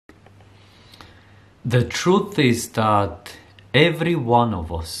The truth is that every one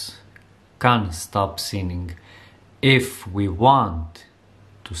of us can stop sinning if we want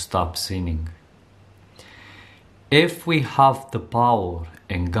to stop sinning. If we have the power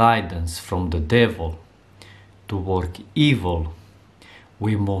and guidance from the devil to work evil,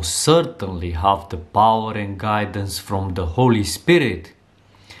 we most certainly have the power and guidance from the Holy Spirit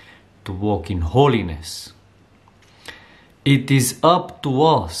to walk in holiness. It is up to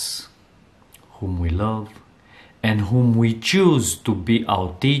us, whom we love and whom we choose to be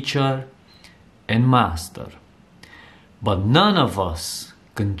our teacher and master. But none of us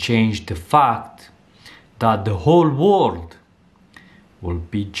can change the fact that the whole world will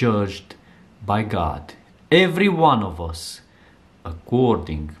be judged by God, every one of us,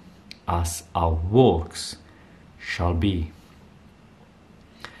 according as our works shall be.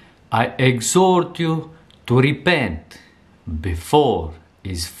 I exhort you to repent before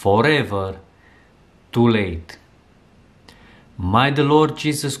it is forever too late. May the Lord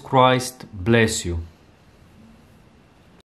Jesus Christ bless you.